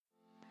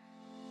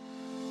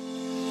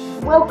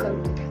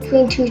Welcome to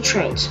Between Two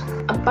Trains,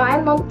 a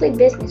bi-monthly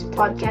business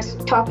podcast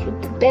that talks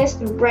with the best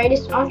and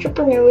brightest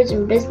entrepreneurs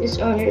and business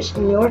owners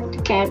in the North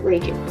DeKalb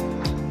region.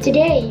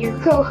 Today, your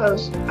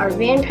co-hosts are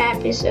Van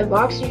Pappas of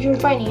Oxygen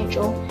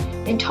Financial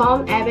and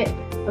Tom Abbott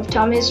of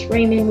Thomas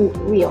Raymond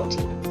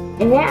Realty.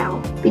 And now,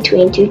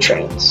 Between Two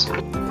Trains.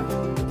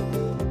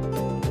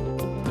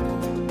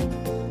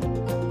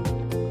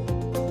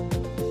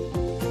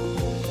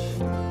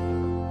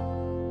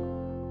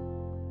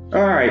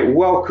 All right,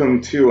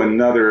 welcome to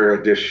another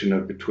edition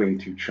of Between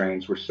Two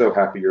Trains. We're so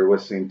happy you're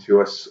listening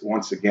to us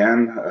once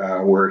again.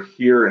 We're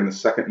here in the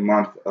second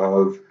month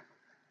of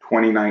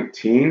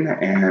 2019,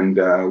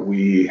 and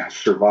we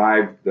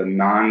survived the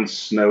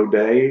non-snow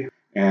day,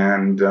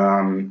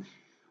 and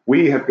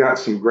we have got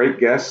some great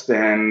guests,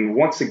 and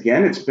once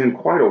again, it's been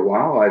quite a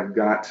while. I've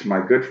got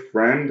my good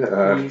friend.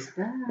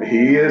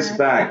 He is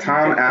back.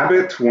 Tom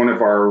Abbott, one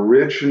of our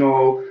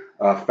original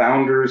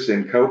founders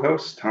and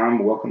co-hosts. Tom,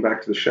 welcome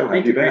back to the show. How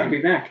have you been? Great to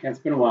be back. It's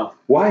been a while.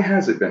 Why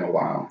has it been a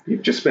while?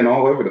 You've just been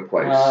all over the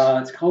place.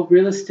 It's called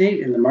real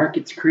estate, and the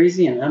market's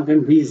crazy, and I've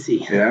been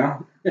busy.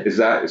 Yeah? Is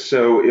that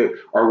so?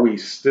 Are we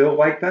still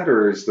like that,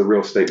 or is the real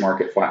estate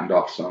market flattened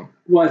off some?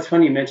 Well, it's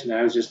funny you mentioned that.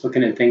 I was just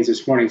looking at things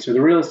this morning. So the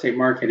real estate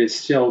market is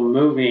still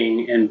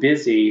moving and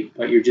busy,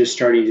 but you're just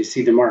starting to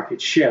see the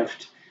market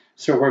shift.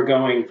 So we're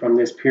going from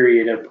this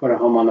period of put a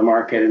home on the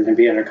market and then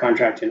be under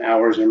contract in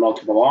hours and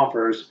multiple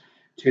offers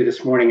to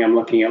this morning I'm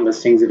looking at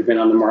listings that have been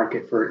on the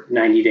market for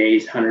 90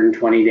 days,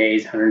 120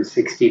 days,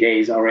 160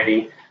 days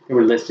already. They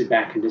were listed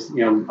back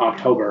in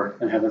October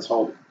and haven't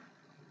sold.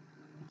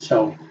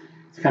 So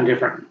it's kind of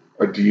different.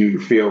 Do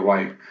you feel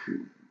like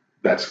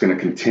that's going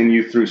to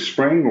continue through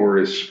spring, or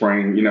is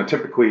spring,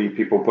 typically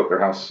people put their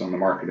houses on the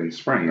market in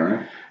spring,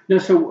 right? No,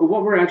 so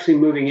what we're actually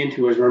moving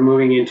into is we're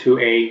moving into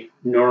a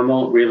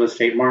normal real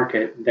estate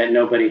market that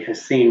nobody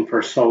has seen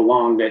for so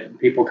long that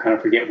people kind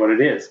of forget what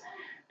it is.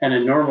 And a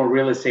normal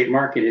real estate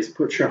market is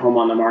put your home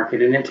on the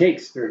market and it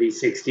takes 30,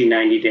 60,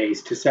 90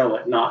 days to sell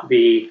it, not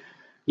be,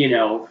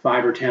 5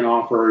 or 10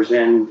 offers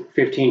and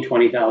 $15,000,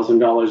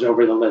 $20,000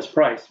 over the list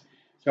price.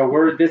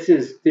 So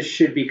this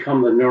should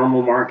become the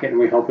normal market, and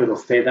we hope it'll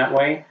stay that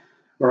way.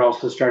 We're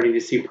also starting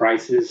to see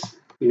prices,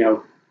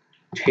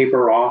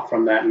 taper off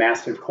from that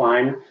massive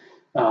climb.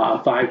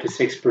 5 to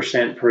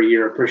 6% per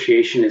year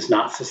appreciation is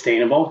not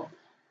sustainable.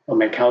 It'll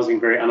make housing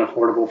very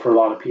unaffordable for a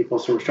lot of people.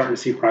 So we're starting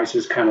to see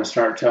prices kind of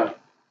start to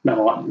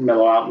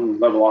mellow out and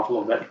level off a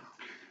little bit.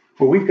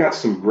 Well, we've got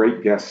some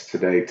great guests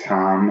today,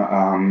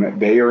 Tom.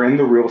 They are in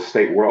the real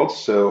estate world,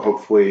 so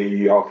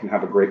hopefully y'all can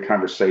have a great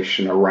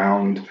conversation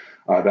around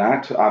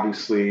that.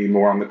 Obviously,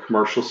 more on the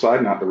commercial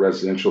side, not the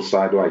residential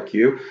side like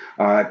you.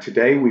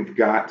 Today, we've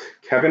got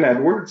Kevin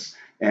Edwards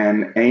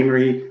and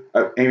Amy.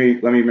 Amy,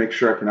 let me make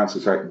sure I pronounce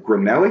this right.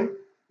 Granelli?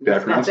 Did I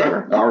pronounce that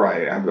right? All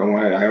right.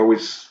 I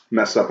always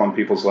mess up on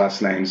people's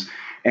last names.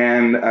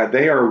 And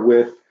they are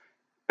with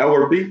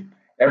Eberly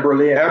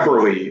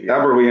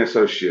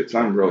Associates.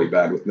 I'm really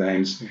bad with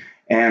names.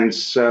 And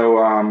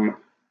so,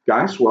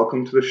 guys,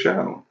 welcome to the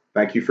show.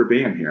 Thank you for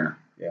being here.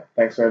 Yeah,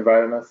 thanks for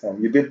inviting us.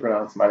 And you did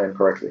pronounce my name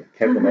correctly,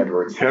 Kevin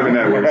Edwards. Kevin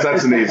Edwards,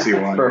 that's an easy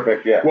one.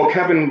 Perfect, yeah. Well,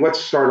 Kevin, let's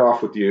start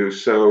off with you.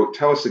 So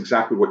tell us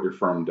exactly what your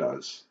firm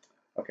does.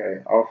 Okay,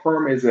 our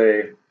firm is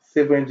a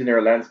civil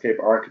engineer, landscape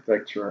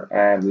architecture,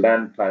 and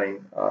land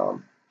planning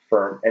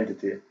firm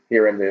entity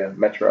here in the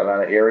Metro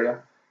Atlanta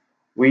area.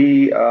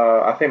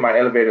 I think my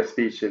elevator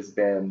speech has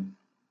been,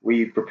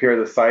 we prepare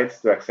the sites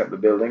to accept the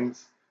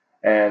buildings,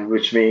 and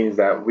which means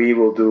that we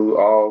will do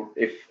all,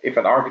 if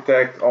an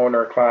architect,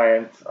 owner,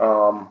 client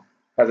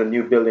has a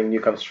new building, new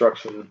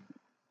construction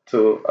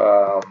to,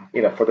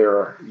 for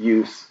their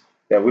use,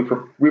 then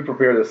we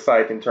prepare the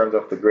site in terms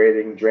of the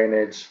grading,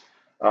 drainage,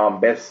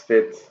 best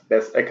fit,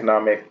 best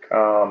economic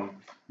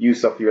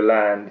use of your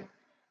land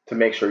to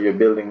make sure your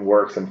building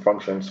works and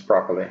functions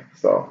properly.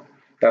 So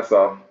that's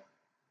a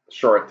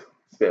short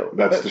spill.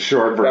 That's the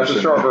short version. That's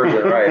the short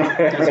version, right?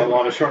 That's a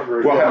lot of short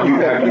version. Well,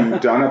 have you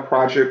done a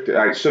project?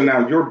 So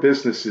now your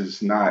business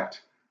is not,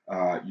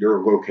 you're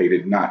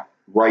located not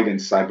right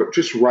inside, but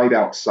just right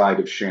outside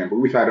of Chamblee.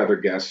 We've had other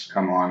guests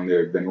come on.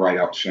 They've been right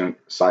outside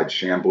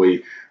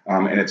Chamblee.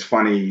 And it's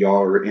funny,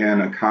 y'all are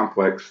in a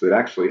complex that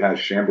actually has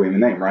Chamblee in the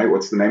name, right?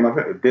 What's the name of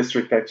it? The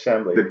District at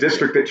Chamblee. The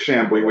District at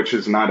Chamblee, which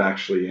is not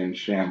actually in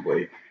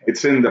Chamblee.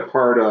 It's in the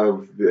part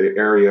of the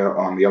area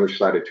on the other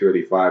side of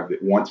 285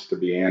 that wants to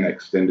be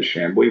annexed into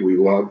Chamblee. We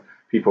love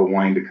people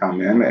wanting to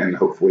come in, and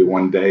hopefully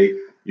one day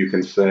you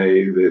can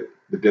say that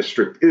the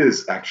district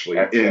is actually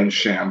in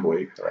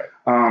Chamblee.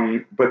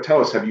 Right. But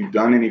tell us, have you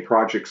done any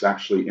projects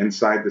actually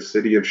inside the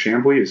city of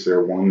Chamblee? Is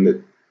there one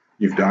that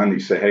you've done that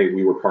you say, hey,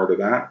 we were part of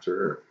that?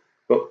 Or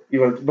But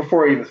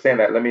before I even saying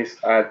that, let me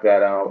add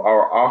that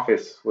our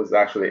office was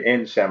actually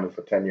in Chamblee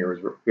for 10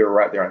 years. We were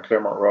right there on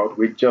Claremont Road.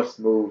 We just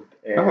moved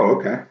in. Oh,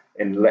 okay.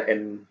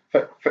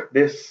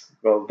 This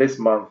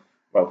month,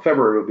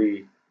 February will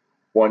be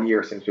 1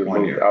 year since we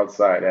moved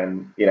outside.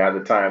 And, at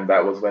the time,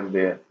 that was when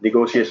the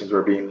negotiations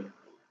were being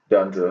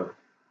done to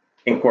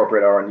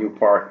incorporate our new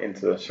park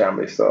into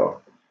Chamblee.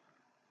 So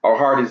our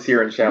heart is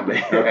here in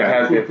Chambly and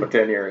has been for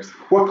 10 years.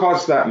 What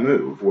caused that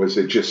move? Was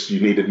it just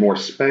you needed more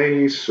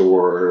space,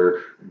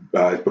 or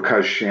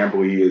because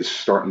Chambly is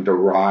starting to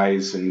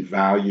rise in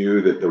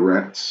value that the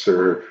rents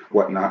or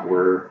whatnot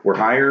were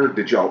higher?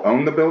 Did y'all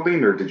own the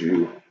building, or did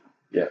you?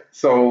 Yeah.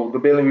 So the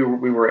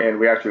building we were in,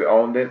 we actually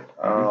owned it.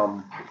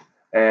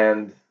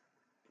 And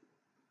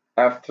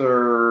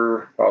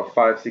after about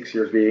 5-6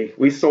 years,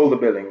 we sold the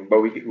building,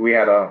 but we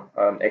had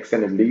an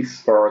extended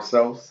lease for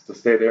ourselves to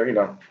stay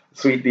there.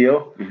 Sweet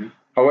deal. Mm-hmm.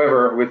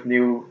 However, with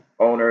new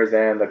owners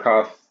and the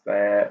cost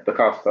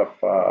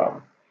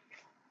of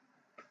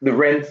the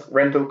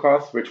rental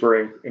costs, which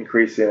were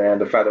increasing,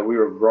 and the fact that we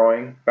were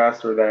growing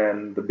faster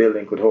than the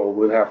building could hold,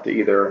 we'll have to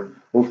either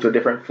move to a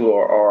different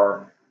floor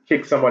or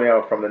kick somebody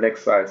out from the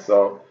next side.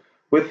 So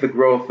with the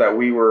growth that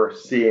we were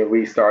seeing,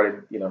 we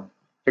started,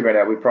 figuring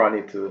out we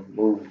probably need to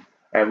move.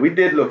 And we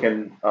did look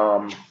in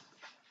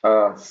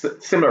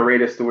similar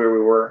radius to where we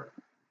were,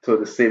 to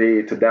the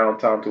city, to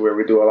downtown, to where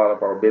we do a lot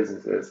of our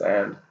businesses,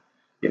 and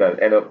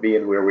end up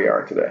being where we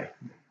are today.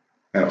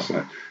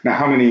 Excellent. Now,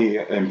 how many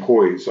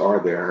employees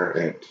are there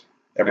at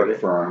the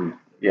firm?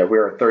 Yeah, we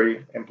are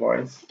 30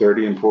 employees.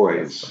 30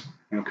 employees.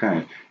 Yes.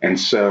 Okay. And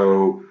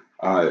so,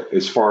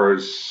 as far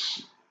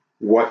as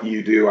what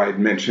you do, I had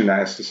mentioned,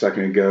 asked a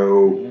second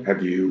ago,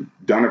 have you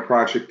done a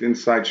project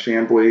inside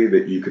Chambly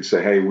that you could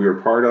say, hey, we were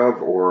part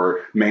of,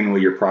 or mainly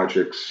your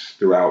projects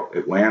throughout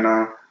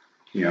Atlanta?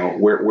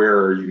 Where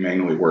are you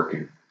mainly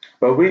working?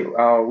 But we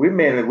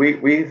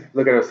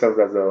look at ourselves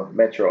as a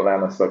Metro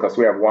Atlanta, so because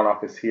we have one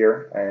office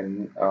here,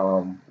 and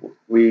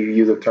we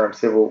use the term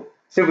civil.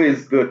 Civil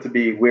is good to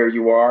be where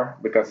you are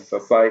because it's a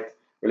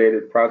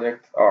site-related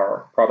project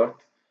or product.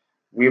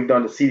 We've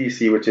done the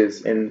CDC, which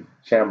is in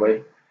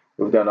Chambly.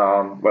 We've done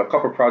a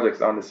couple of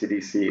projects on the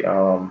CDC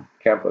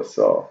campus,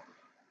 so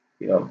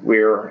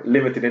we're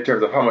limited in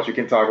terms of how much we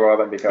can talk about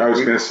them because I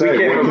was going to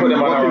say, what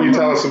can you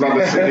tell us about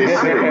the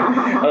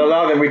CDC? A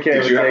lot of them we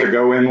can't. Did you have to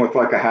go in with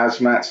like a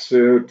hazmat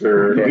suit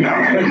or?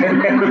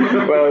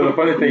 No? Well, the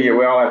funny thing is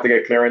we all have to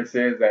get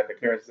clearances, and the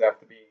clearances have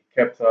to be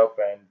kept up,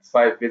 and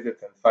site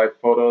visits and site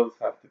photos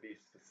have to be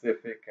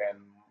specific and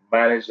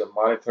managed and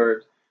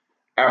monitored.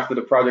 After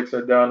the projects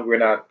are done, we're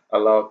not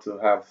allowed to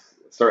have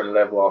a certain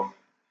level of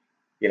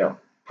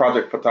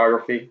project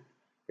photography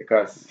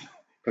because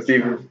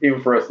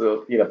even for us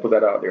to put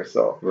that out there.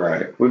 So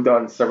right, we've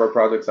done several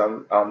projects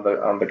on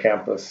the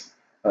campus,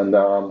 and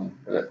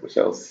which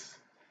else?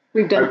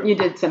 You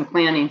did some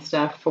planning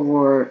stuff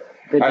for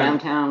the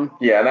downtown.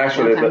 Yeah, and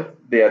actually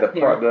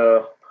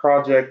the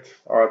project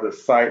or the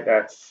site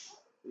that's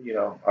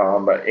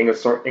by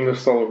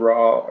Ingersoll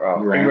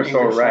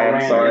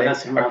Rand, sorry,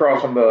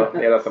 across from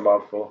that's a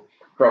mouthful.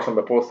 Across from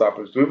the post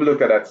office. We've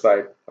looked at that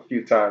site a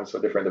few times for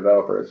different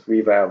developers.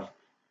 We've have,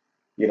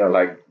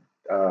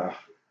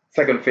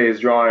 second phase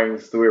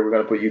drawings to where we're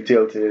going to put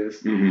utilities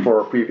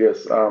for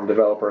previous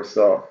developers.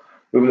 So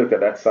we've looked at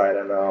that site,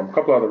 and a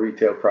couple other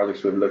retail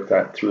projects we've looked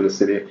at through the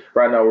city.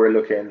 Right now we're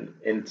looking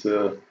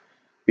into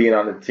being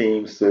on the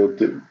teams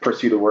to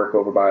pursue the work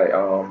over by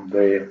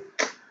the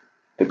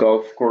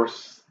golf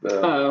course.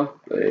 The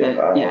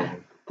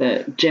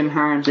Jim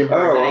Hearn.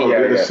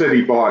 The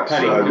city bought.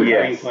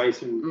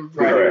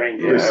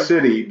 The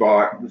city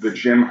bought the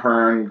Jim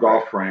Hearn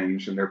golf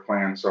range, and their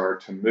plans are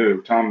to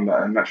move. Tom,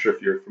 I'm not sure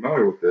if you're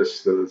familiar with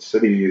this. The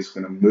city is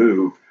going to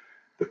move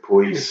the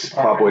police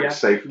public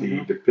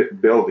safety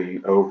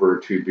building over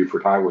to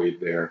Buford Highway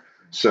there.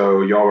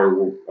 So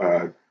y'all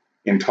are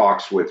in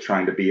talks with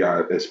trying to be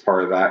as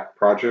part of that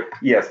project.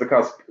 Yes,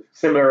 because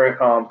similar.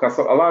 Because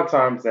a lot of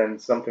times, and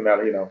something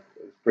that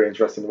pretty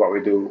interesting what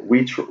we do.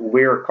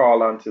 We're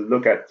called on to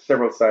look at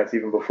several sites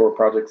even before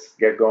projects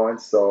get going.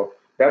 So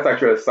that's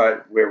actually a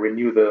site where we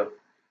knew the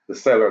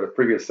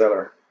previous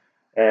seller,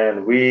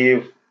 and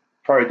we've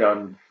probably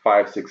done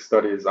 5-6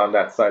 studies on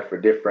that site for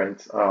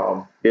different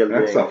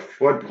buildings. That's a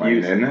floodplain,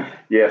 isn't it?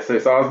 Yes,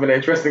 it's always been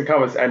interesting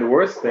comments. And the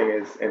worst thing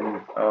is,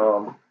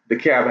 the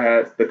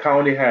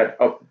county had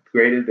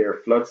upgraded their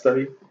flood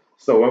study.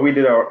 So when we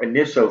did our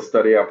initial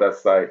study of that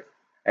site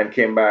and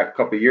came back a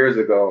couple of years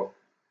ago,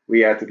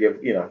 we had to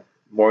give,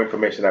 more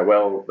information that,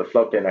 the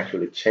floodplain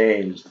actually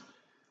changed,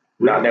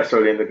 not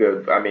necessarily in the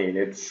good. I mean,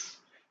 it's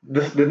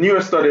the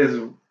newer studies,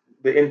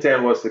 the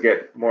intent was to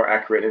get more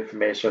accurate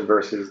information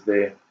versus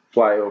the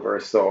flyover.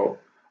 So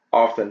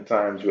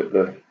oftentimes with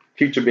the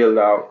future build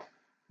out,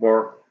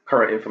 more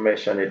current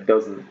information, it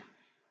doesn't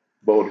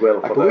bode well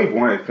for I believe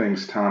one of the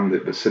things, Tom,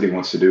 that the city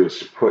wants to do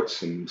is put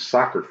some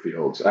soccer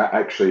fields,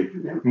 actually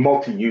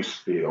multi-use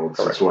fields.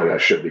 Correct. That's what I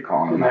should be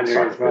calling them, not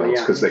soccer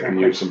fields, because they can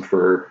use them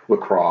for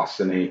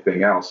lacrosse and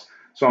anything else.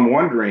 So I'm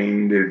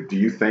wondering, do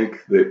you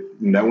think that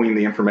knowing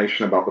the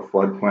information about the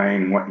floodplain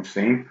and what you've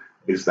seen,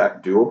 is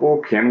that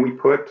doable? Can we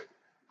put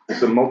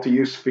some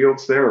multi-use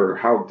fields there, or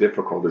how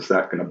difficult is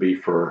that going to be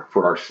for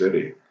our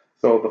city?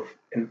 So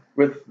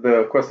with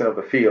the question of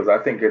the fields, I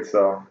think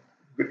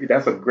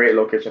that's a great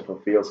location for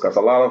fields because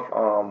a lot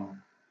of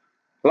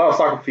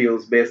soccer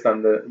fields, based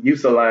on the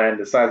use of land,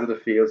 the size of the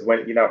fields,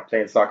 when you're not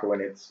playing soccer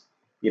when it's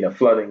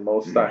flooding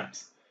most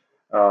times.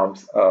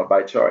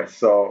 by choice.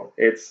 So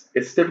it's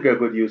typically a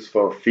good use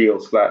for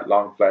fields,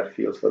 long flat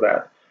fields for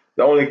that.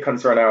 The only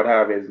concern I would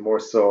have is more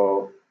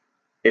so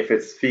if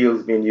it's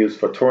fields being used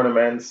for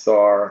tournaments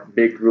or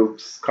big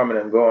groups coming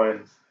and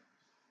going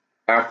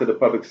after the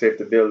public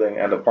safety building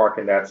and the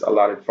parking that's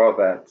allotted for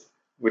that,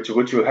 which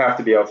will have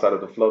to be outside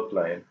of the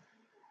floodplain.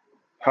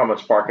 How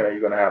much parking are you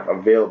going to have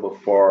available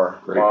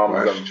for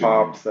moms and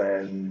pops?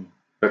 And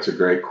that's a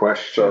great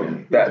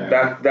question. So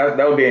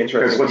that would be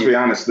interesting. Because let's be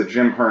honest, the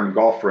Jim Hearn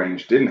golf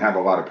range didn't have a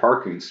lot of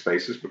parking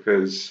spaces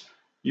because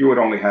you would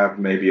only have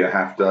maybe a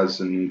half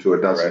dozen to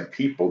a dozen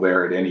people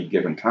there at any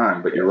given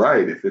time. But you're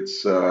right. If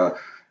it's a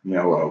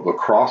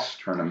lacrosse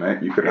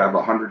tournament, you could have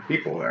 100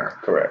 people there.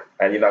 Correct.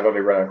 And you're not going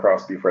to be running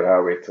across Beaufort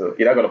Highway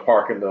you're not going to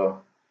park in the.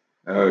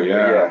 Oh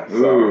yeah.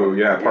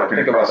 Parking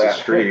across the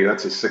street.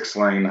 That's a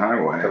 6-lane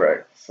highway.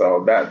 Correct.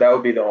 So that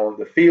would be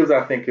the fields.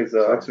 I think is.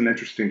 So that's an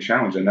interesting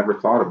challenge. I never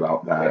thought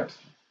about that. Yeah.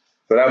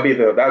 So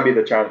that would be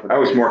the challenge. I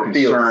was more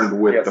concerned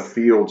with the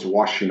fields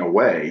washing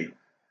away,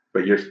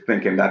 but you're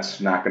thinking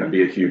that's not going to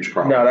be a huge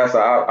problem. No,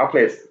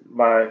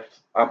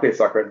 I played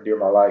soccer during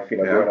my life,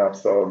 growing up.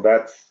 So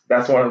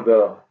that's one of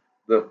the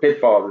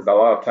pitfalls. Is a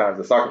lot of times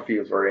the soccer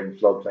fields were in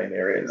floodplain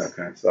areas.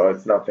 Okay. So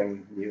it's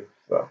nothing new.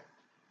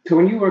 So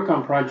when you work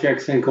on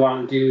projects and go out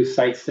and do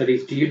site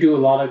studies, do you do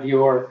a lot of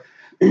your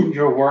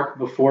work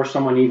before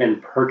someone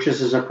even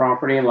purchases a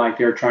property? Like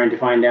they're trying to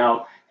find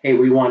out, hey,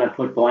 we want to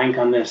put blank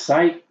on this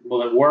site.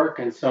 Will it work?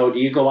 And so do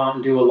you go out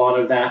and do a lot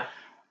of that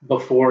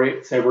before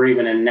it's ever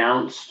even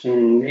announced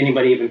and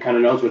anybody even kind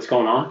of knows what's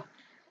going on?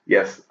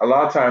 Yes. A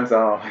lot of times,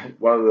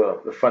 one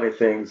of the funny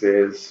things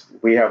is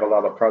we have a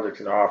lot of projects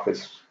in our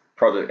office,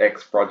 Project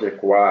X,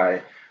 Project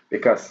Y,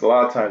 because a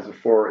lot of times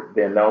before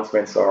the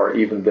announcements or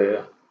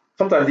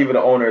sometimes even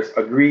the owners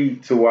agree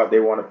to what they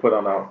want to put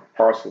on a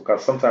parcel,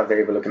 because sometimes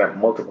they're even looking at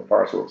multiple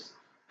parcels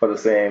for the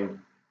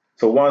same.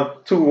 So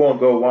two won't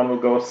go, one will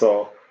go.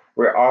 So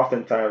we're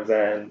oftentimes,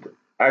 and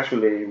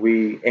actually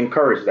we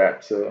encourage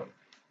that to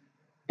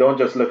don't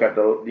just look at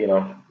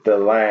the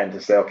land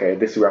to say, okay,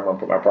 this is where I'm going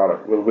to put my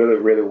product. Will it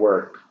really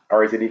work?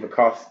 Or is it even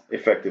cost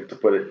effective to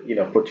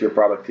put your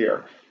product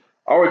here?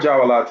 Our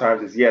job a lot of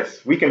times is,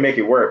 yes, we can make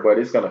it work, but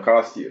it's going to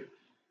cost you.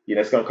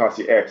 It's going to cost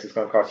you X, it's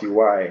going to cost you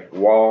Y.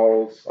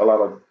 Walls, a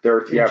lot of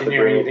dirt you have to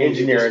bring.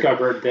 Engineering.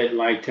 Discovered that, in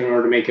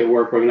order to make it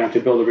work, we're going to have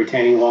to build a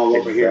retaining wall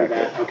over here to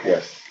that. Okay.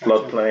 Yes,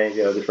 floodplain,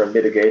 different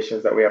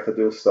mitigations that we have to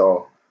do.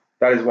 So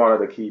that is one of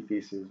the key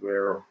pieces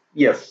where,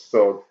 yes,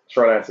 so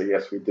short answer,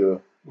 yes, we do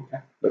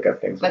look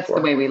at things That's before.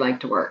 the way we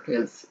like to work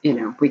is,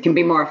 we can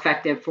be more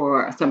effective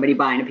for somebody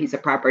buying a piece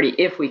of property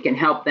if we can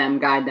help them,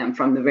 guide them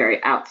from the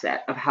very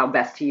outset of how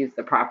best to use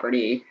the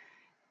property.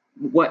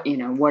 What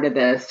are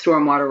the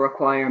stormwater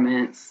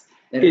requirements?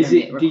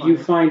 Do you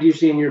find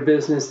usually in your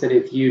business that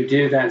if you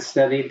do that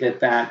study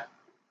that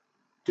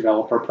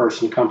developer,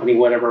 person, company,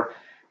 whatever,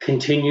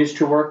 continues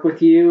to work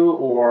with you,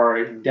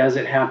 or does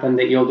it happen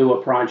that you'll do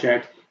a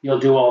project, you'll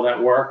do all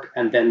that work,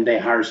 and then they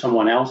hire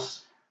someone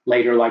else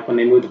later, like when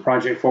they move the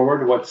project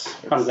forward?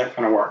 How does that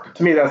kind of work?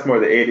 To me, that's more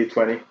the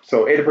 80-20.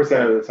 So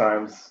 80% of the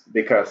times,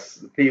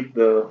 because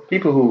the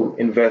people who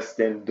invest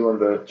in doing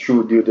the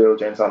true due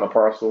diligence on a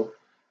parcel,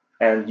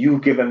 and you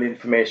give them the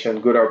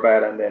information, good or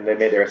bad, and then they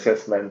made their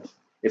assessment,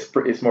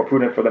 it's more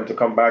prudent for them to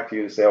come back to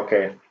you and say,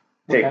 okay,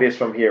 take this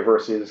from here,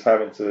 versus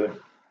having to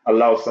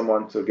allow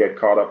someone to get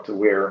caught up to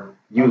where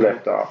you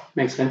left off.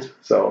 Makes sense.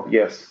 So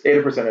yes,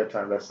 80% of the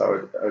time, that's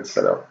how it's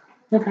set up.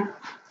 Okay,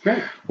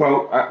 great.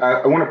 Well,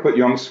 I want to put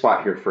you on the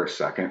spot here for a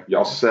second.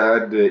 Y'all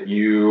said that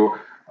you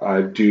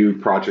do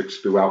projects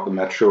throughout the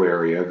metro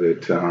area,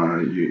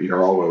 that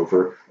you're all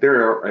over.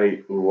 There are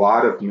a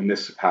lot of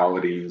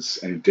municipalities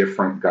and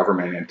different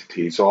government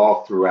entities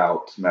all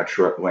throughout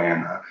Metro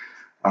Atlanta.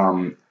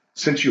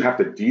 Since you have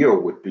to deal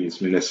with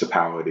these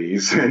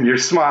municipalities, and you're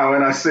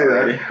smiling, I see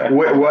that.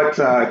 What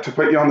to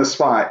put you on the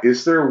spot,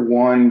 is there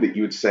one that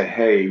you would say,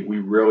 hey, we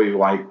really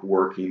like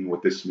working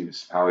with this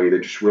municipality, they're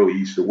just really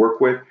easy to work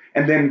with?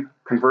 And then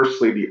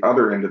conversely, the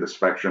other end of the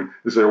spectrum,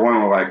 is there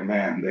one where like,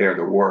 man, they are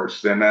the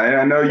worst? And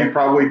I know you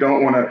probably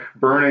don't want to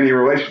burn any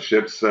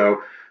relationships,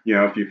 so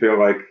if you feel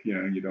like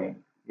you don't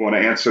want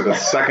to answer the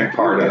second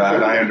part of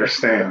that, I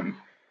understand.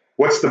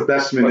 What's the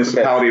best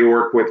municipality to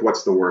work with?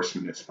 What's the worst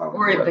municipality?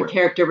 Or the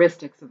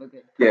characteristics of a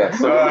good person. Yeah.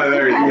 So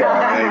there you go,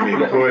 Amy.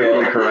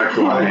 Completely correct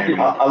one, Amy.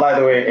 I like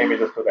the way Amy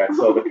just put that.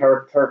 So the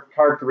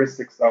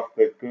characteristics of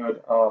the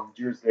good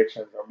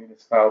jurisdictions or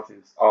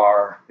municipalities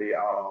are the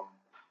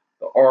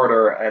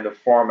order and the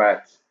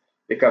format,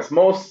 because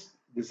most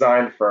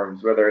design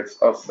firms, whether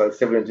it's us as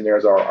civil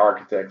engineers or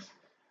architects,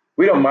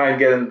 we don't mind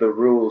getting the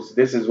rules.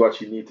 This is what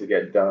you need to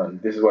get done.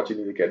 This is what you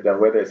need to get done.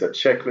 Whether it's a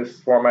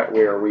checklist format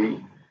where we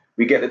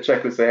get the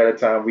checklist ahead of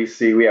time, we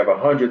have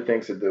 100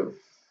 things to do.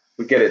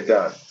 We get it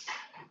done.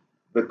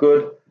 The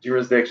good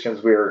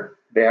jurisdictions where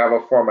they have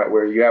a format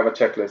where you have a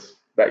checklist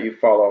that you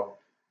follow,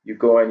 you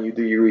go and you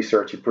do your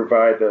research, you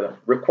provide the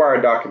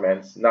required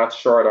documents, not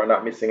short or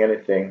not missing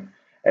anything.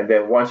 And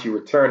then once you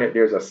return it,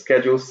 there's a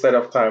scheduled set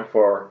of time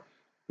for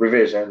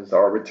revisions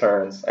or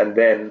returns. And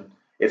then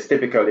it's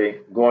typically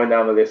going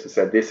down the list and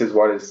said, this is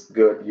what is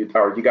good,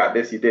 or you got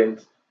this, you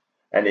didn't,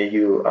 and then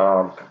you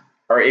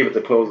are able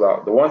to close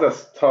out. The ones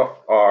that's tough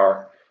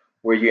are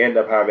where you end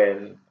up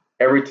having,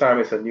 every time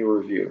it's a new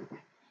review.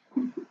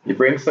 You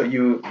bring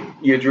you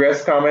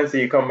address comments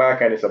and you come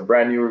back and it's a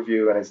brand new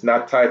review and it's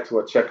not tied to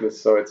a checklist,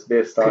 so it's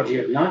based on. Could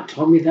you have not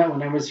told me that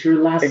when I was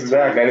here last time?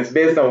 Exactly, and it's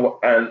based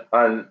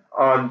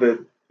on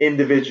the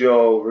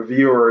individual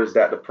reviewers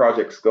that the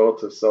projects go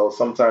to. So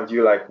sometimes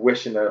you're like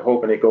wishing and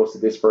hoping it goes to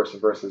this person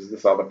versus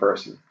this other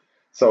person.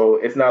 So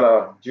it's not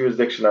a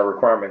jurisdictional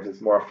requirement;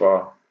 it's more of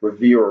a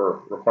reviewer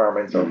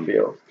requirement or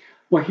field.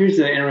 Well, here's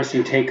an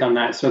interesting take on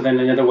that. So then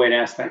another way to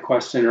ask that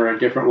question, or a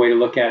different way to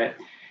look at it,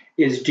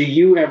 is do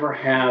you ever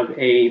have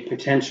a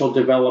potential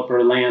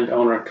developer,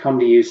 landowner come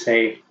to you,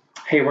 say,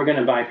 hey, we're going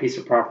to buy a piece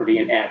of property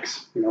in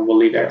X, we'll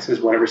leave X as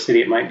whatever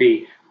city it might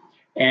be,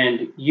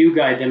 and you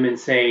guide them and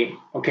say,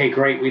 okay,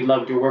 great, we'd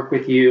love to work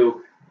with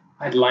you.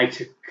 I'd like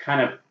to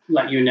kind of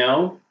let you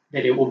know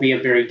that it will be a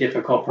very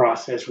difficult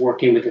process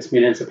working with this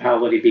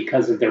municipality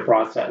because of their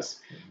process.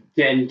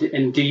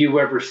 And do you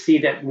ever see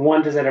that?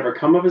 One, does that ever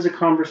come up as a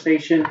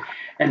conversation?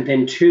 And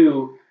then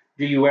two,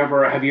 have you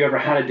ever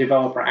had a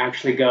developer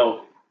actually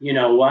go, you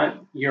know what,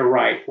 you're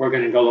right, we're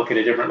going to go look at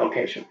a different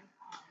location?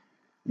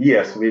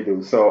 Yes, we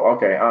do. So,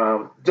 okay,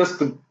 just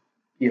to,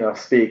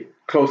 speak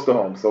close to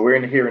home. So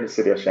we're here in the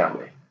city of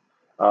Chamblee.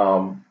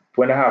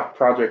 When I have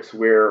projects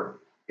where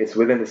it's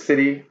within the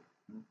city,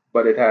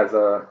 but it has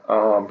a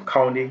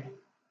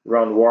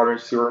county-run water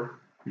and sewer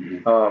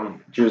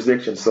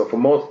jurisdiction. So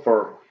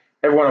for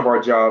every one of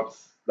our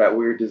jobs that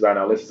we're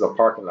designing, this is a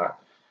parking lot,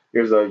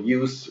 there's a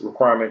use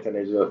requirement and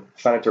there's a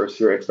sanitary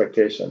sewer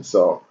expectation.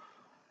 So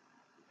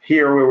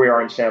here where we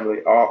are in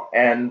Chamblee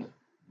and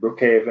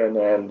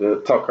Brookhaven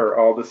and Tucker,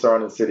 all the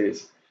surrounding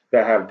cities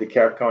that have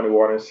DeKalb County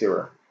water and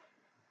sewer,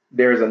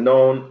 there's a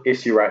known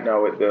issue right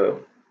now with the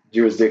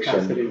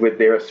jurisdiction with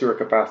their sewer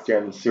capacity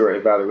and sewer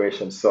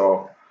evaluation.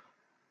 So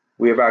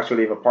we have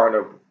actually even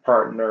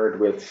partnered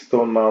with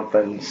Stonemount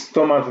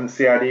and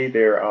CID.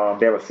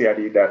 They have a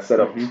CID that's set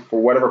up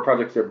for whatever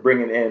projects they're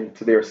bringing in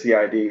to their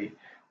CID.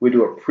 We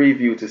do a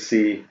preview to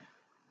see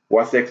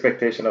what's the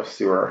expectation of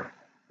sewer,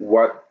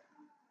 what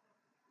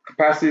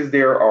capacity is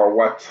there, or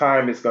what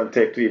time it's going to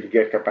take to even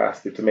get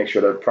capacity to make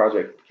sure that the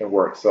project can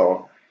work.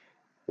 So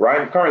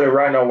currently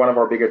right now, one of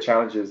our bigger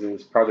challenges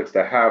is projects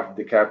that have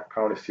the DeKalb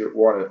County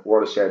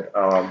watershed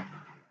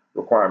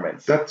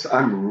requirements.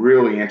 I'm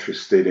really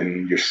interested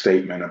in your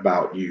statement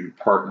about you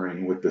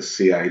partnering with the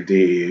CID.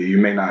 You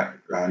may not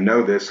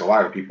know this, a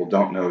lot of people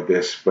don't know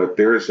this, but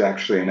there is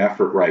actually an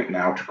effort right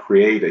now to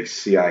create a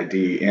CID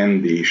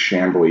in the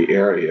Chamblee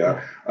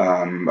area,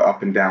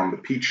 up and down the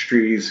peach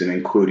trees and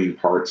including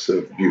parts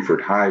of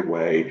Buford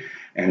Highway.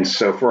 And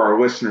so for our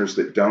listeners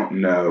that don't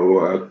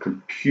know,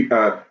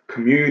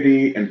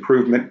 Community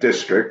Improvement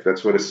District,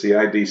 that's what a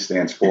CID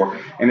stands for,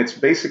 and it's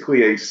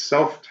basically a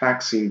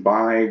self-taxing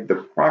by the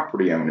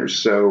property owners.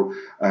 So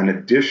an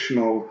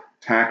additional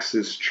tax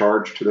is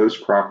charged to those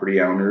property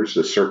owners,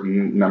 a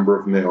certain number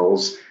of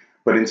mills,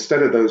 but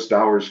instead of those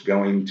dollars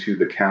going to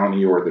the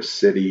county or the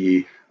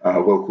city,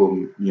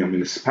 local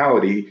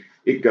municipality,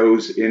 it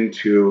goes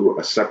into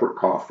a separate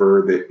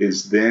coffer that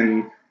is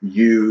then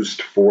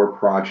used for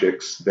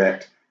projects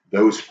that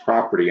those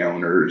property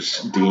owners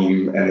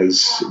deem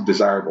as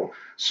desirable.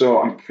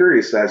 So I'm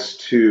curious as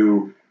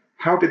to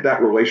how did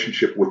that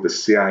relationship with the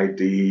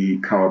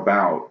CID come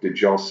about? Did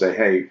y'all say,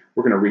 hey,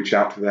 we're going to reach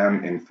out to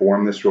them and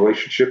form this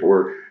relationship?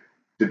 Or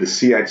did the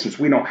CID, since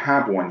we don't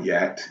have one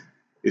yet,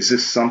 is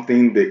this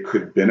something that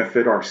could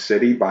benefit our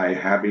city by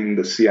having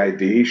the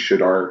CID?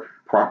 Should our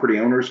property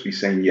owners be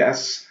saying,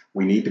 yes,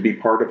 we need to be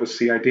part of a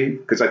CID?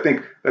 Because I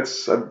think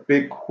that's a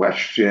big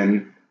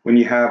question when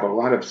you have a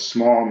lot of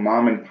small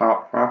mom and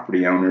pop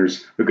property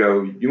owners who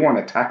go, you want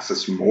to tax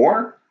us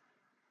more?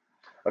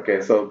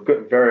 Okay, so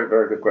good, very,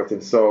 very good question.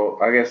 So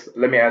I guess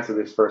let me answer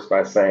this first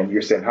by saying,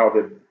 you're saying how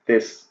did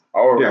let's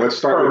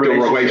start with the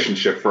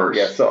relationship first.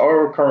 Yeah, so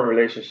our current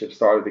relationship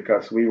started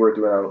because we were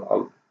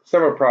doing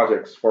several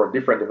projects for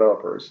different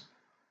developers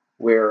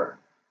where,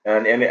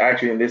 and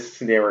actually in this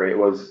scenario, it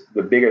was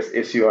the biggest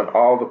issue on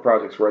all the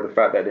projects were the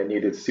fact that they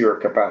needed sewer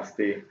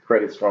capacity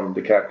credits from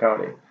DeKalb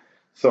County.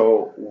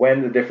 So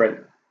when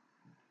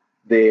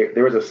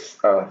there was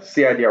a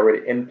CID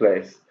already in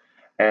place,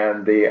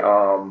 and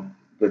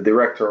the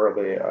director or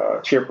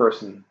the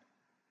chairperson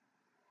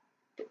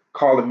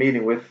called a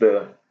meeting with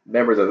the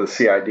members of the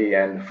CID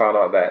and found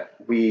out that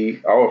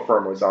our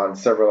firm was on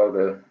several of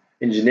the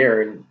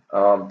engineering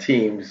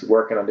teams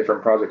working on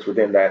different projects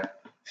within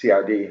that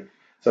CID.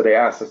 So they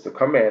asked us to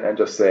come in and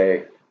just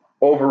say,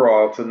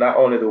 overall, to not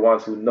only the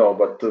ones who know,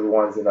 but to the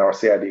ones in our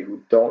CID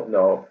who don't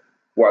know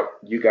what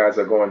you guys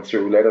are going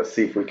through, let us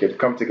see if we could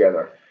come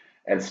together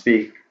and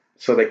speak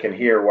so they can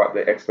hear what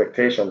the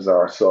expectations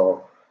are.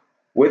 So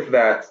with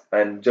that,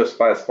 and just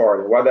fast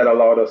forward, what that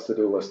allowed us to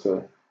do was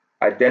to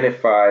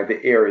identify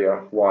the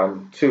area,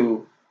 one,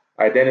 two,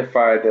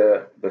 identify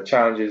the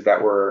challenges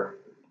that were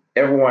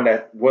everyone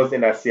that was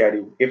in that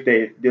CID, if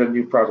they did a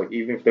new project,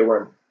 even if they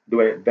weren't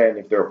doing it then,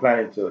 if they were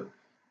planning to,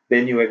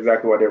 they knew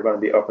exactly what they were going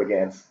to be up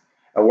against.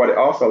 And what it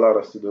also allowed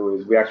us to do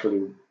is we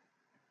actually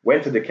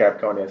went to DeKalb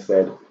County and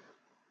said,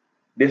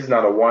 this is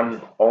not a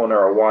one owner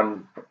or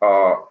one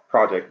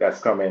project that's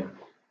coming.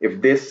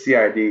 If this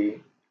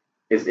CID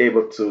is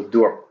able to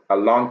do a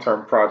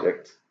long-term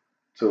project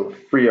to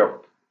free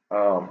up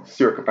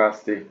sewer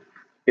capacity,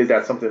 is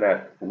that something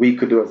that we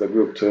could do as a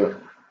group to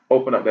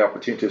open up the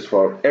opportunities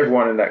for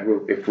everyone in that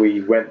group if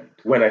we went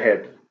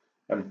ahead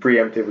and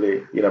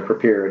preemptively,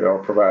 prepared or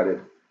provided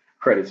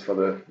credits for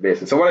the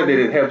basin. So what it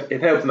did,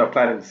 it helps in a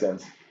planning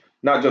sense,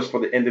 not just for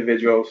the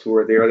individuals who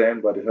are there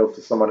then, but it helps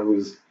for someone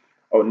who's,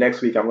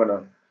 next week I'm going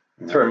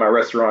to turn my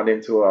restaurant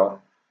into a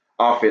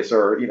office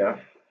or.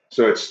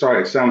 So it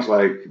sounds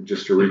like,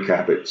 just to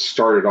recap, it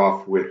started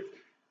off with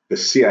the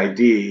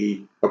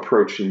CID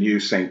approaching you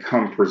saying,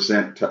 come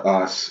present to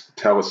us,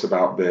 tell us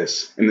about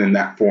this. And then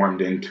that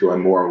formed into a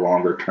more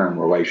longer term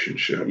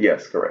relationship.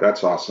 Yes, correct.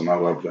 That's awesome. I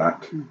love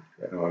that.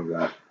 I love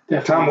that.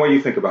 Definitely. Tom, what do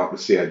you think about the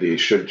CID?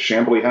 Should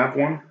Chamblee have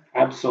one?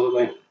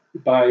 Absolutely.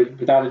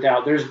 Without a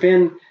doubt.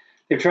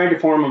 They've tried to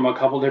form them a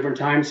couple different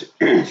times.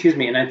 Excuse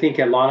me. And I think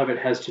a lot of it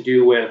has to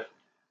do with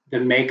the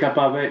makeup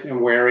of it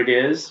and where it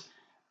is.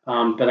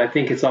 But I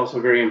think it's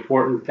also very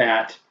important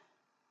that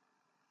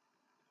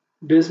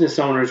business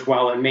owners,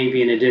 while it may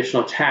be an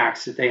additional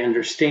tax, that they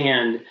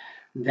understand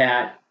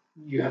that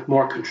you have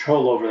more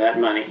control over that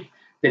money,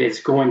 that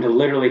it's going to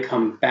literally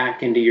come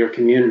back into your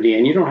community.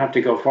 And you don't have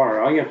to go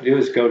far. All you have to do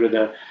is go to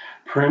the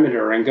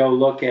perimeter and go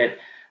look at,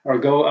 or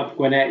go up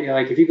Gwinnett.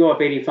 Like if you go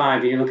up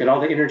 85 and you look at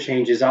all the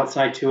interchanges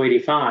outside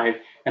 285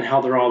 and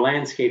how they're all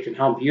landscaped and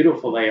how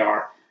beautiful they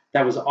are,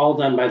 that was all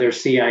done by their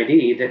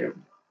CID that,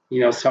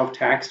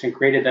 self-taxed and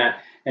created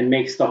that and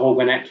makes the whole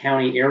Gwinnett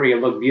County area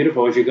look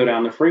beautiful as you go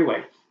down the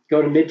freeway.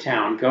 Go to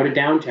Midtown, go to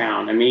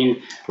downtown. I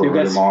mean,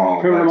 Perimeter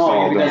Mall.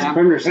 That's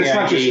perimeter CID. It's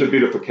not just the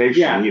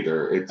beautification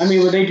either.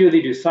 What they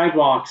do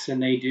sidewalks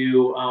and they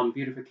do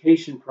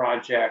beautification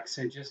projects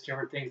and just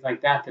different things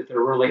like that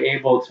they're really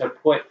able to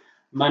put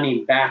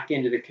money back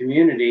into the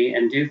community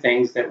and do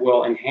things that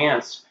will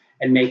enhance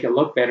and make it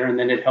look better. And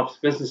then it helps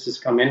businesses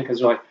come in because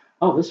they're like,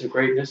 oh, this is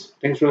great.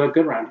 Things really look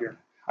good around here.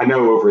 I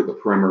know over at the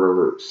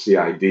Perimeter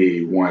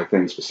CID, one of the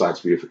things besides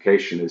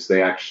beautification is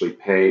they actually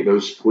pay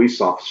those police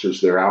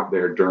officers that are out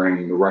there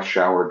during the rush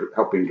hour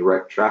helping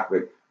direct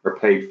traffic are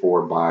paid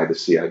for by the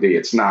CID.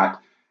 It's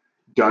not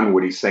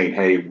Dunwoody saying,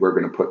 hey, we're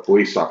going to put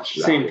police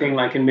officers Same out thing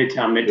there. Like in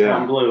Midtown.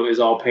 Midtown Blue is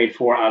all paid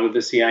for out of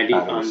the CID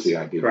funds.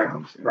 CID Correct.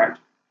 funds. Yeah. Right.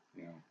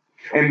 Yeah.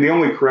 And the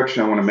only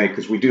correction I want to make,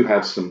 because we do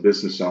have some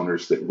business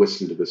owners that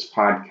listen to this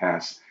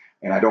podcast,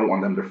 and I don't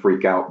want them to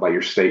freak out by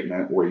your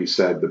statement where you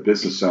said the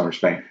business owner's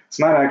paying. It's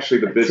not actually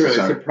the business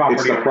owner.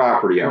 It's the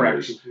property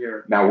owners.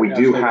 Now, we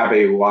do have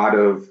a lot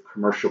of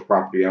commercial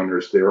property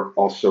owners. They're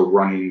also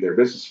running their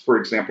business. For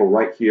example,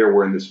 right here,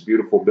 we're in this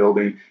beautiful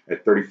building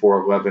at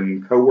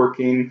 3411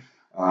 Co-working.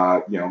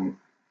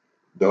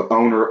 The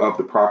owner of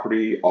the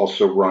property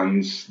also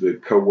runs the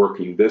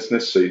co-working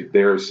business. So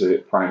there's a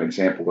prime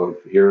example of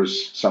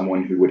here's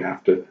someone who would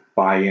have to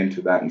buy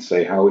into that and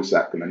say, how is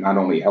that going to not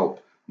only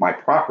help my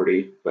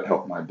property, but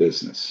help my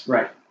business?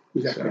 Right.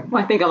 Exactly. So.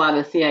 Well, I think a lot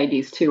of the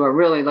CIDs too are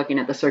really looking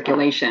at the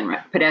circulation,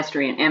 right?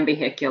 Pedestrian and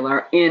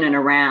vehicular, in and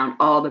around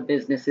all the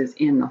businesses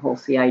in the whole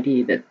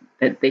CID,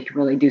 that they can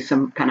really do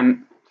some kind of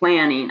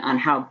planning on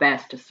how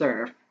best to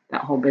serve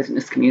that whole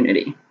business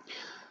community.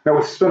 Now,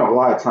 we've spent a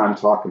lot of time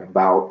talking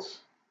about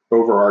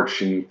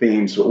overarching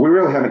themes, but we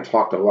really haven't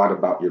talked a lot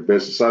about your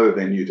business other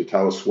than you to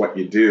tell us what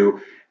you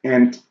do.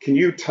 And can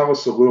you tell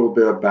us a little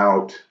bit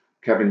about,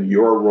 Kevin,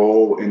 your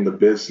role in the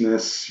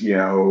business?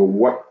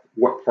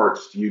 What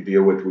parts do you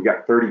deal with? We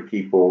got 30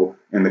 people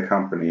in the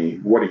company.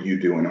 What are you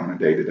doing on a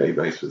day-to-day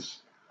basis?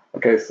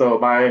 Okay, so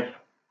my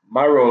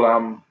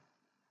role,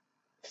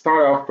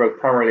 start off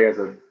primarily as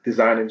a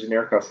design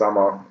engineer because I'm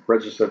a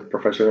registered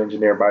professional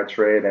engineer by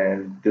trade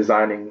and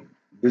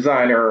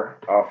designer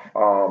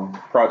of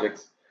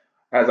projects.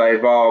 As I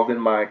evolved in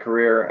my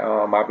career,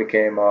 I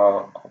became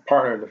a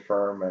partner in the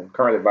firm and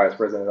currently vice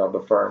president of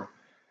the firm.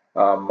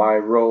 My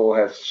role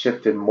has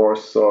shifted more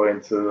so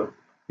into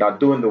not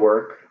doing the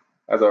work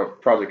as a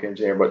project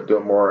engineer, but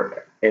doing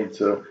more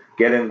into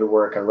getting the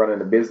work and running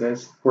the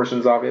business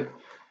portions of it.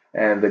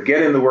 And the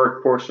getting the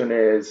work portion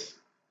is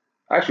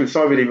actually,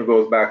 some of it even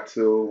goes back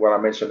to what I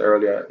mentioned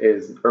earlier,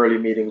 is early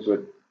meetings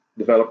with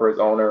developers,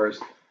 owners,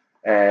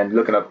 and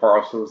looking at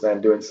parcels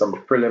and doing some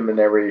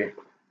preliminary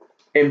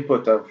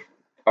input of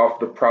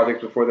the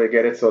project before they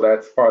get it. So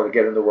that's part of the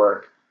getting the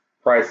work,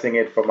 pricing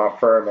it for my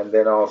firm, and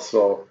then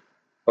also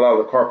a lot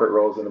of the corporate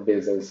roles in the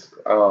business,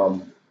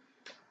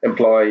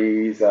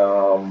 employees,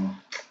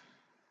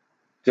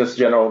 just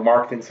general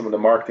marketing, some of the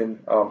marketing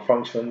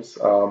functions,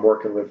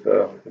 working with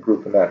the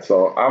group in that.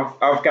 So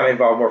I've kind of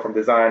evolved more from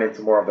design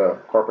into more of the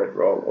corporate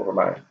role over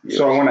my years.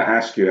 So I want to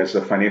ask you, as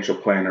a financial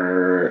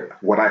planner,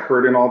 what I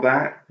heard in all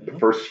that, the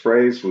first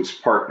phrase was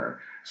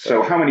partner.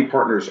 So how many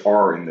partners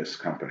are in this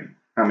company?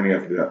 How many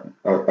of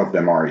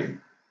them are you?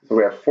 So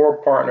we have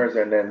 4 partners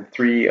and then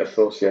 3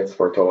 associates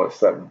for a total of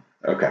 7.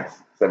 Okay.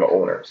 7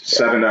 owners.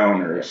 Seven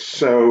owners.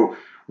 So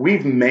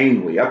we've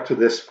up to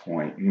this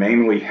point,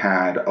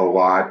 had a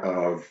lot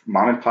of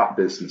mom and pop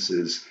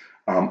businesses,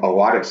 a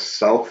lot of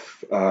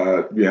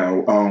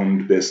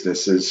owned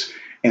businesses.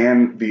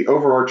 And the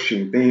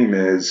overarching theme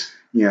is,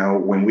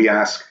 when we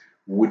ask,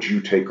 would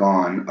you take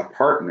on a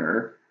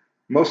partner?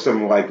 Most of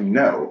them are like,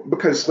 no,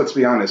 because let's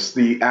be honest,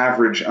 the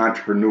average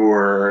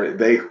entrepreneur,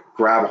 they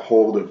grab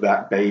hold of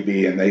that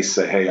baby and they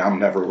say, hey, I'm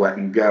never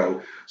letting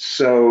go.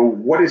 So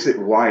what is it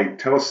like?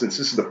 Tell us, since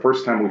this is the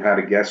first time we've had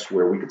a guest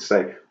where we could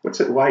say, what's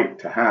it like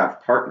to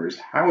have partners?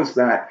 How does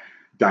that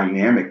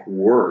dynamic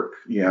work?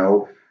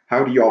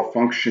 How do y'all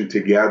function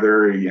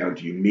together?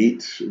 Do you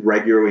meet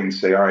regularly and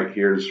say, all right,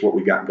 here's what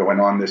we got going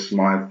on this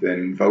month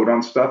and vote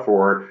on stuff?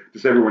 Or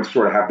does everyone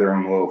sort of have their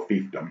own little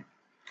fiefdom?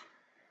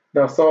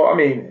 No, so I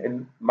mean,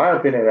 in my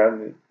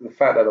opinion, the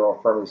fact that our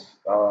firm is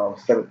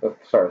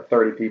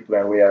 30 people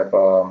and we have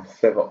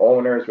 7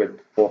 owners with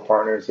 4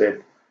 partners,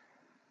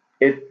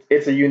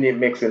 it's a unique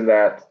mix in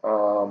that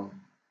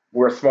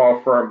we're a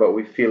small firm, but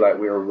we feel like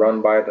we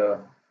run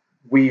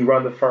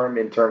the firm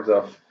in terms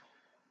of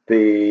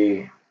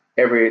the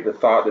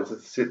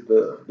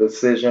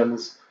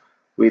decisions.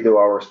 We do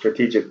our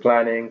strategic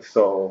planning.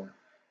 So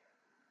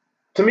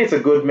to me, it's a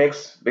good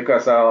mix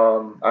because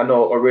I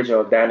know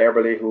original Dan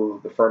Eberly,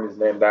 who the firm is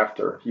named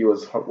after, he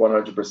was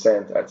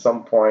 100%. At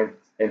some point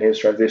in his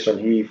transition,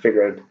 he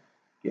figured,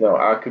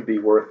 I could be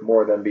worth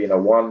more than being a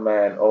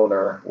one-man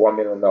owner, $1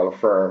 million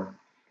firm,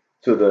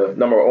 to the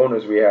number of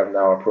owners we have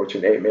now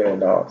approaching $8 million.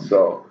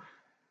 So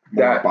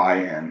that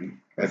buy-in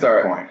at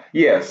that point.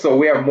 Yeah, so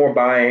we have more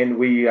buy-in.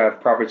 We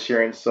have profit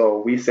sharing. So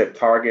we set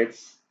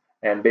targets,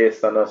 and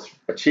based on us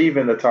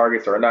achieving the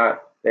targets or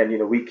not,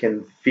 then we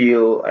can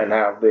feel and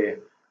have the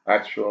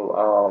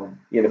actual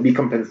be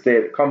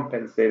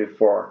compensated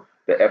for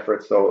the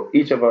effort. So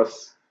each of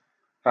us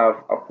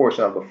have a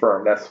portion of the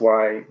firm. That's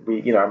why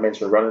I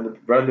mentioned running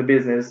the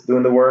business,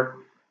 doing the work,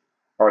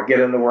 or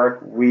getting the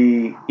work.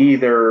 We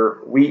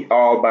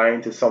all buy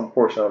into some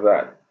portion of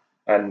that,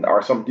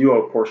 or some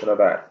dual portion of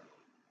that.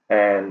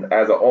 And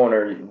as an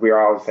owner, we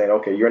are always saying,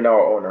 okay, you're now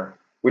an owner.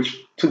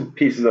 Which 2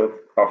 pieces of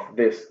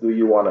this do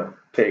you want to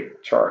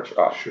take charge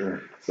of?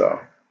 Sure. So.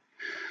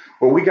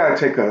 Well, we got to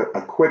take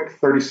a quick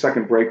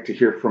 30-second break to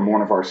hear from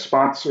one of our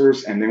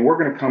sponsors, and then we're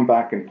going to come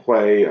back and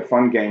play a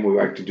fun game we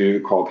like to do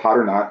called Hot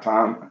or Not.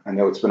 Tom, I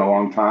know it's been a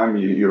long time.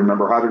 You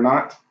remember Hot or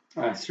Not?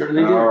 I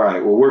certainly do. All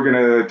right. Well, we're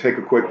going to take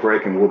a quick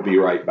break, and we'll be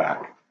right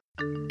back.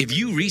 If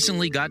you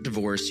recently got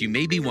divorced, you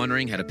may be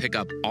wondering how to pick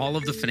up all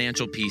of the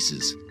financial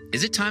pieces.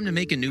 Is it time to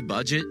make a new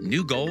budget,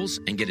 new goals,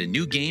 and get a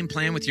new game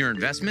plan with your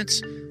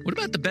investments? What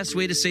about the best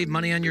way to save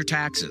money on your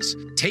taxes?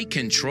 Take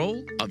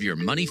control of your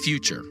money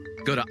future.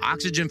 Go to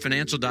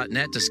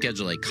oxygenfinancial.net to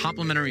schedule a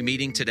complimentary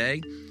meeting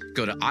today.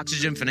 Go to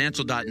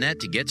oxygenfinancial.net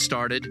to get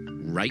started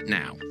right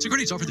now.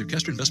 Securities offered through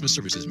Kestra Investment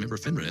Services, member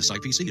FINRA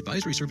SIPC.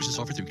 Advisory services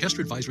offered through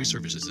Kestra Advisory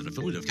Services, an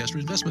affiliate of Kestra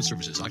Investment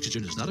Services.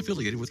 Oxygen is not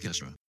affiliated with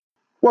Kestra.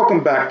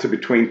 Welcome back to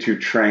Between Two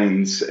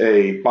Trains,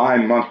 a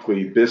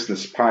bi-monthly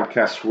business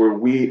podcast where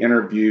we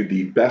interview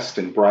the best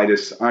and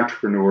brightest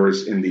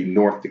entrepreneurs in the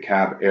North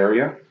DeKalb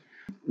area.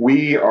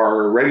 We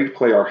are ready to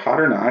play our Hot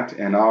or Not,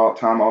 and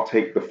I'll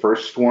take the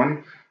first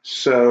one.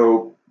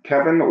 So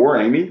Kevin or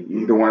Amy,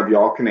 either one of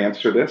y'all can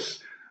answer this.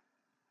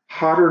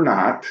 Hot or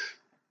not,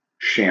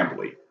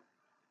 Chamblee?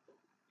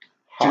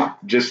 Hot.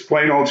 Just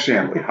plain old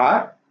Chamblee.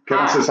 Hot?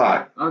 Kevin says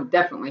hot. Oh,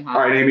 definitely hot.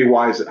 All right, Amy,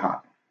 why is it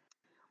hot?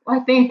 Well,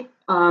 I think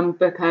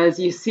because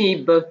you see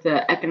both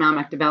the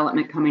economic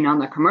development coming on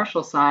the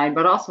commercial side,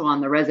 but also on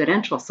the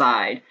residential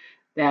side,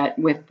 that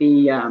with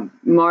the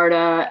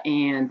MARTA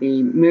and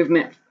the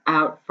movement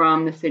out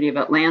from the city of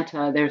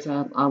Atlanta, there's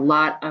a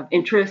lot of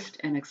interest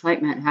and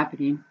excitement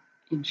happening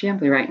in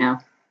Chamblee right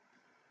now.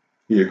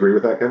 You agree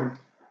with that, Kevin?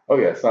 Oh,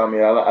 yes. I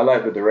mean, I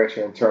like the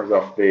direction in terms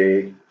of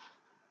the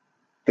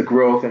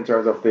growth, in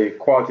terms of the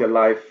quality of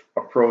life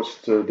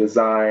approach to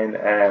design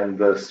and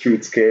the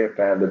streetscape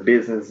and the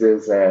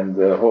businesses and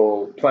the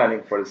whole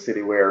planning for the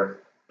city, where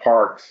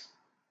parks,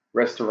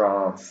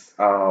 restaurants,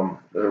 the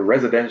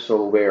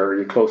residential where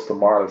you're close to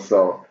MARTA.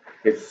 So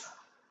it's,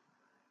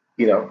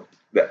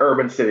 the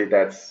urban city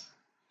that's.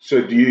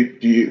 So would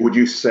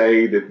you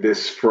say that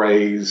this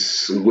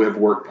phrase live,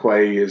 work,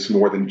 play is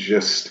more than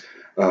just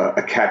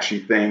a catchy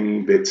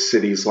thing that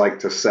cities like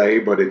to say,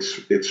 but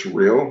it's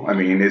real? I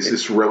mean, is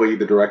this really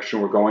the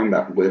direction we're going,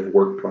 that live,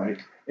 work, play?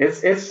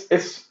 It's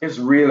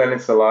real and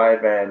it's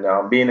alive.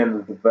 And being in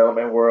the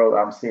development world,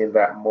 I'm seeing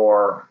that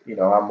more.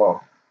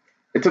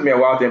 It took me a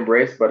while to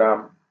embrace, but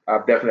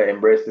I've definitely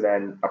embraced it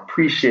and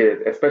appreciate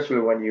it, especially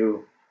when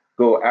you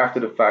go after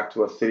the fact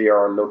to a city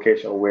or a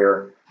location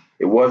where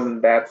it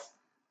wasn't that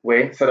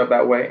way, set up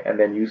that way, and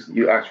then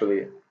you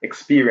actually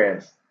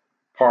experience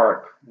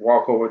park,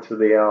 walk over to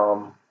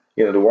the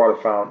the water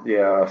fountain,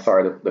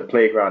 the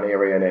playground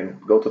area, and then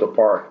go to the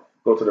park,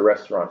 go to the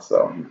restaurant.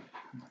 So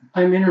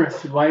I'm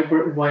interested. Why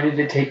did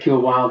it take you a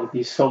while to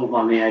be sold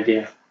on the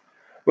idea?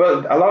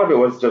 Well, a lot of it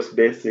was just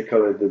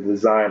basically the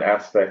design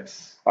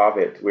aspects of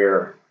it,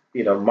 where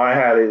my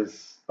hat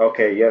is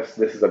okay, yes,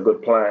 this is a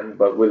good plan,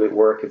 but will it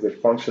work? Is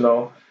it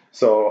functional?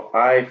 So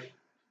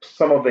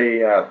some of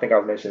the, I think I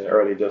was mentioning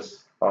earlier,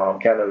 just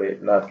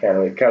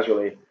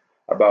casually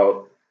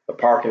about the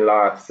parking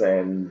lots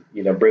and,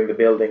 bring the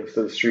buildings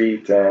to the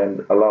street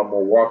and allow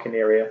more walking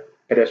area,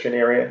 pedestrian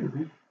area.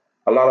 Mm-hmm.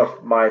 A lot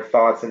of my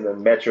thoughts in the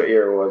metro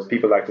area was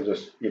people like to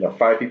just,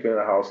 5 people in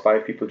a house,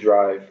 5 people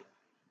drive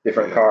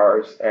different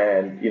cars,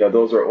 and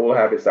those are old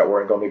habits that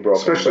weren't going to be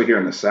broken. Especially here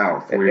in the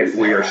South,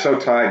 we are so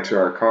tied to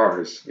our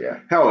cars. Yeah.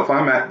 Hell, if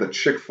I'm at the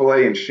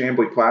Chick-fil-A in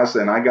Chamblee Plaza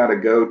and I got to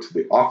go to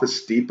the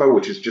Office Depot,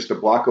 which is just a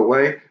block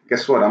away,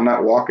 guess what? I'm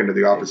not walking to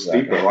the Office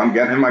Depot. I'm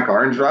getting in my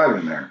car and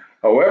driving there.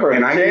 However,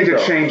 and I need to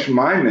change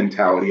my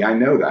mentality. I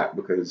know that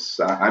because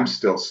I'm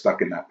still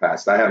stuck in that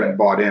past. I haven't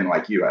bought in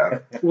like you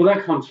have. Well,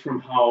 that comes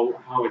from how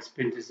it's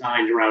been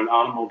designed around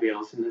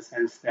automobiles, in the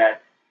sense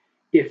that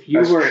if you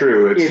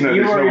were in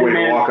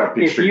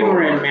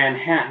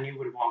Manhattan, you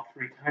would walk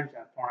 3 times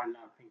that far and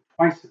not think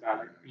twice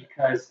about it,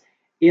 because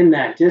in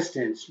that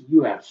distance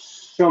you have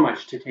so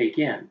much to take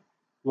in.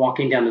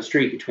 Walking down the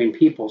street between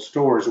people,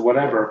 stores,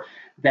 whatever,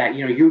 that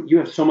you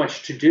have so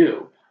much to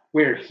do.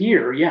 Where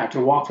here,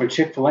 to walk from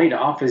Chick-fil-A to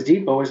Office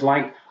Depot is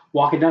like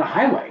walking down a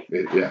highway.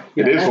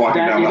 It is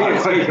walking down a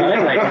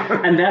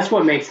highway. And that's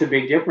what makes the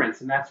big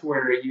difference. And that's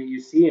where you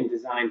see in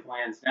design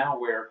plans now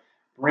where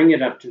bring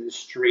it up to the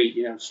street,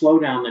 slow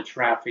down the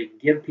traffic,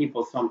 give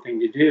people something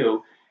to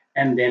do,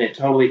 and then it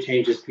totally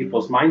changes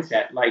people's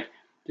mindset. Like,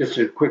 just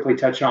to quickly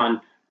touch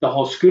on the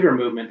whole scooter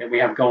movement that we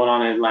have going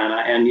on in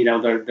Atlanta, and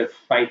the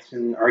fights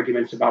and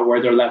arguments about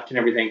where they're left and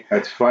everything.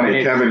 That's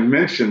funny. Kevin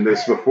mentioned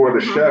this before the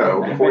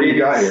show, before you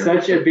got here. It's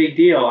such a big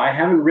deal. I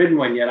haven't ridden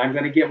one yet. I'm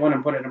going to get one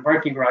and put it in a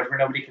parking garage where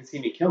nobody can see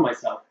me kill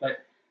myself.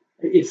 But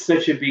it's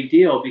such a big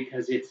deal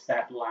because it's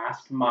that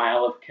last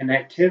mile of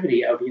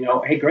connectivity of,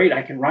 hey, great,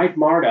 I can ride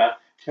MARTA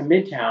to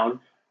Midtown,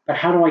 but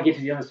how do I get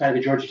to the other side of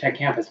the Georgia Tech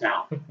campus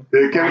now?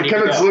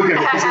 Kevin's looking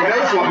because he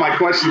knows what my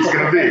question's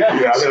going to be.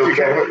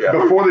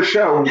 Before the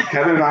show,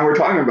 Kevin and I were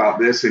talking about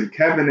this, and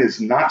Kevin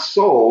is not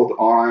sold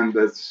on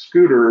the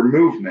scooter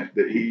movement,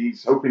 that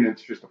he's hoping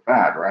it's just a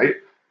fad, right?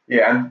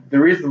 Yeah, and the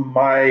reason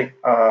my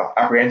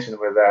apprehension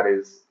with that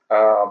is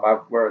I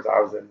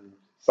was in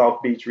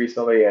South Beach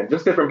recently, and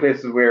just different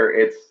places where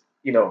it's,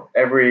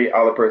 every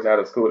other person had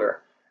a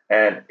scooter,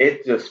 and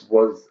it just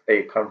was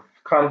a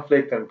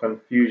conflict and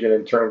confusion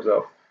in terms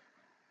of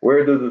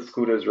where do the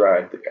scooters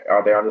ride?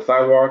 Are they on the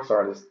sidewalks,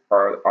 or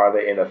are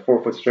they in a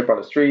 4-foot strip on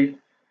the street?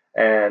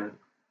 And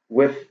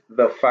with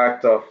the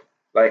fact of,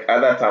 like,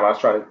 at that time I was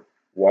trying to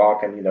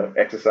walk and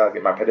exercise,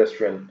 get my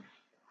pedestrian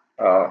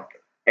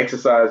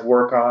exercise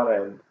work on,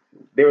 and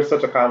there was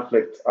such a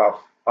conflict of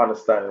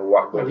understanding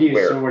what goes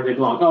where. So where they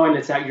belong. Oh,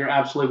 and you're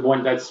absolutely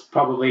one. That's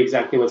probably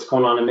exactly what's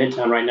going on in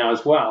Midtown right now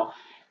as well.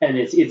 And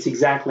it's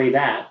exactly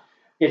that.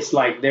 It's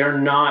like they're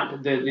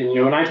not,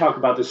 when I talk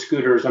about the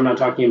scooters, I'm not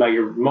talking about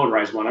your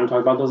motorized one. I'm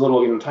talking about those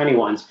little, tiny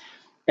ones.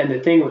 And the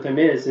thing with them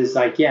is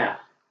like,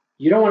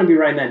 you don't want to be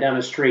riding that down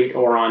the street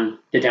or on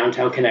the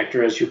downtown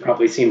connector, as you've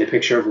probably seen the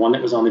picture of one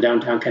that was on the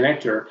downtown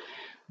connector.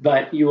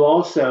 But you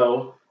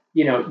also,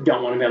 don't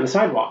want to be on the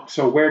sidewalk.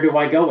 So where do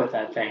I go with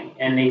that thing?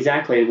 And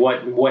exactly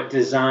what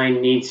design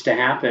needs to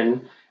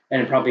happen,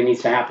 and it probably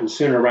needs to happen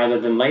sooner rather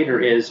than later,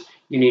 is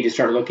you need to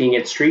start looking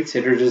at streets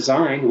that are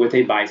designed with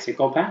a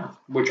bicycle path,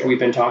 which we've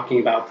been talking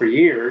about for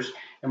years,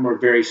 and we're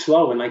very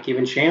slow. And like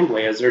even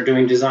Chamblee, as they're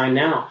doing design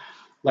now,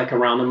 like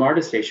around the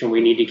MARTA station,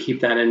 we need to keep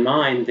that in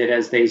mind, that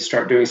as they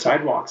start doing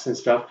sidewalks and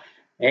stuff,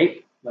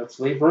 hey, let's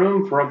leave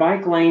room for a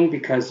bike lane,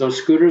 because those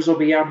scooters will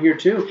be out here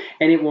too.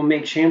 And it will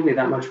make Chamblee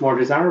that much more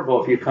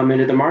desirable if you come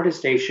into the MARTA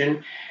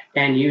station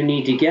and you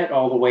need to get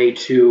all the way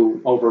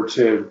over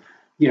to,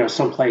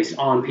 someplace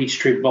on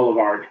Peachtree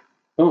Boulevard.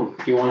 Boom.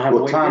 You want to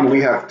have Tom,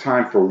 we have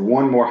time for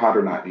one more hot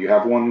or not. Do you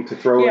have one to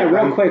throw in? Yeah,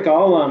 real quick.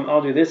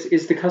 I'll do this.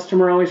 Is the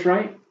customer always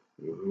right?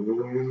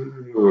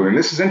 Ooh, and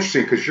this is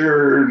interesting because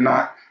you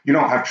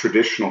don't have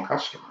traditional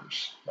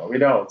customers. No, we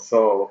don't.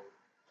 So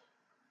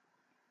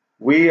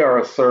we are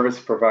a service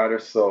provider,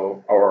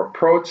 so our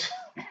approach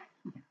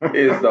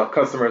is the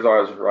customer is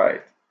always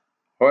right.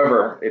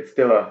 However, it's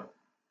still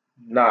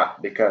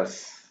not,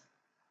 because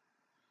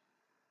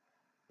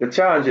the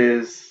challenge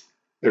is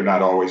they're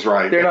not always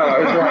right. They're not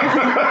always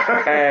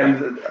right.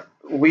 And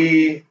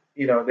we,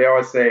 they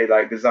always say,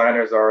 like,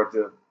 designers are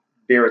the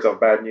bearers of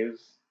bad news.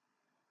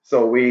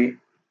 So we,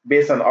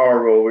 based on our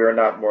role, we're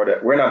not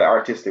the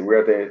artistic.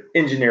 We're the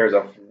engineers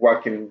of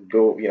what can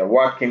go,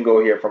 what can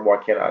go here from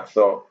what cannot.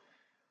 So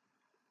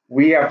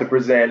we have to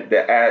present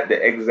the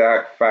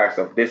exact facts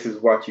of this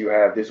is what you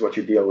have, this is what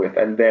you deal with,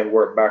 and then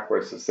work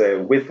backwards to say,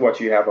 with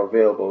what you have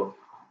available,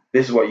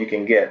 this is what you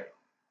can get,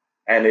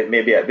 and it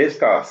may be at this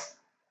cost.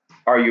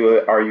 Are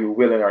you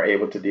willing or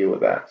able to deal with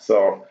that?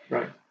 So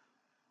right.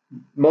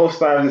 Most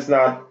times it's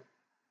not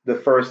the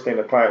first thing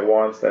the client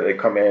wants that they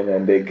come in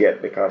and they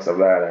get because of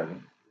that,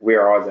 and we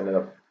are always ended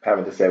up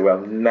having to say,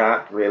 well,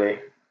 not really.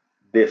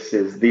 These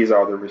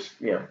are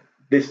the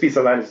this piece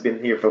of land has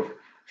been here for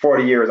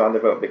 40 years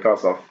undeveloped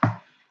because of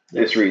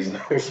this reason.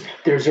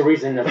 There's a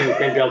reason nothing's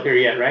been built here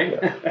yet,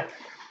 right?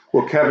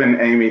 Well, Kevin,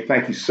 Amy,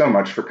 thank you so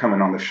much for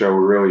coming on the show.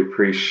 We really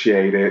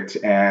appreciate it.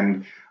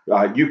 And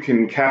you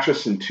can catch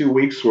us in 2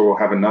 weeks where we'll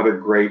have another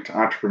great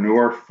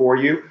entrepreneur for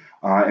you.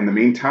 In the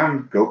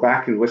meantime, go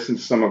back and listen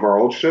to some of our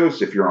old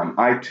shows. If you're on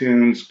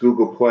iTunes,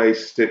 Google Play,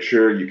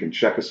 Stitcher, you can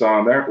check us out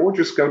on there, or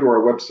just go to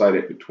our website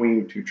at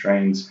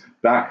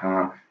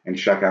betweentwotrains.com and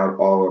check out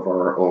all of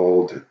our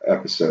old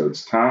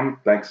episodes. Tom,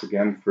 thanks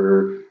again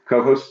for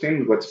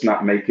co-hosting. Let's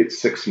not make it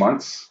 6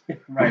 months.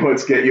 Right.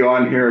 Let's get you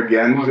on here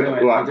again We'll do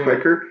it. a lot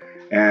quicker.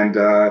 And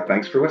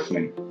thanks for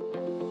listening.